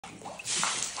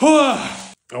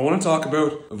I want to talk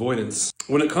about avoidance.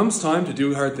 When it comes time to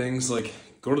do hard things like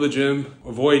go to the gym,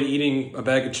 avoid eating a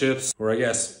bag of chips, or I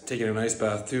guess taking an ice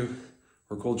bath too,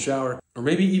 or a cold shower, or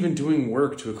maybe even doing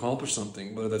work to accomplish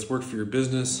something, whether that's work for your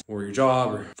business or your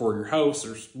job or for your house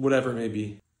or whatever it may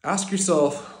be. Ask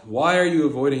yourself, why are you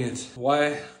avoiding it?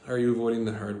 Why are you avoiding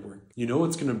the hard work? You know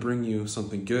it's going to bring you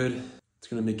something good. It's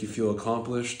going to make you feel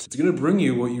accomplished. It's going to bring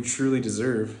you what you truly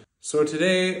deserve. So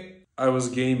today, I was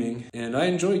gaming, and I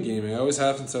enjoy gaming. I always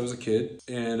have since I was a kid,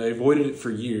 and I avoided it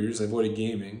for years. I avoided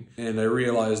gaming, and I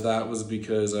realized that was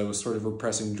because I was sort of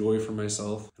repressing joy for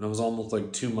myself, and I was almost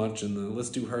like too much in the let's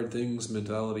do hard things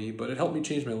mentality, but it helped me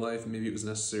change my life, and maybe it was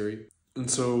necessary. And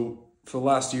so for the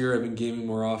last year, I've been gaming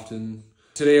more often.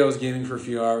 Today I was gaming for a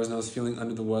few hours and I was feeling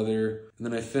under the weather, and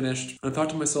then I finished and I thought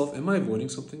to myself, am I avoiding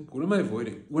something? What am I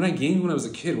avoiding? When I gamed when I was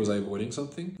a kid, was I avoiding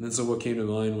something? And then so what came to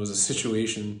mind was a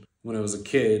situation when I was a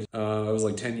kid. I was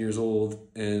like 10 years old,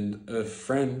 and a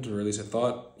friend, or at least I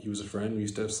thought he was a friend, we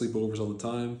used to have sleepovers all the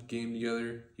time, game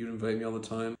together, he would invite me all the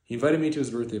time. He invited me to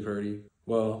his birthday party.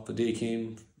 Well, the day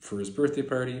came for his birthday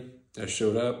party, I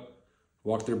showed up,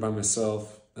 walked there by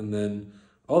myself, and then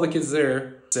all the kids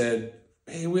there said,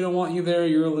 hey, we don't want you there,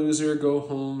 you're a loser, go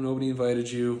home, nobody invited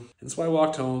you. And so I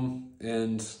walked home,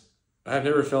 and I've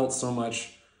never felt so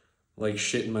much like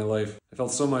shit in my life. I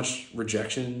felt so much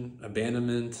rejection,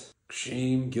 abandonment,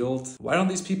 shame, guilt. Why don't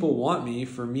these people want me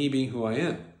for me being who I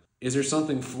am? Is there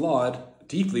something flawed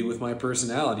deeply with my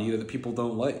personality that the people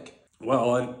don't like?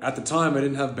 Well, at the time, I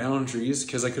didn't have boundaries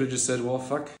because I could have just said, well,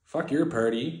 fuck your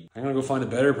party. I'm going to go find a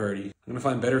better party. I'm going to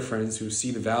find better friends who see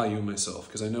the value in myself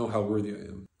because I know how worthy I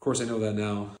am. Of course, I know that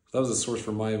now. That was a source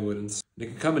for my avoidance. And it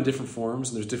can come in different forms,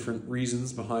 and there's different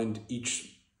reasons behind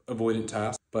each avoidant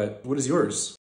task. But what is yours?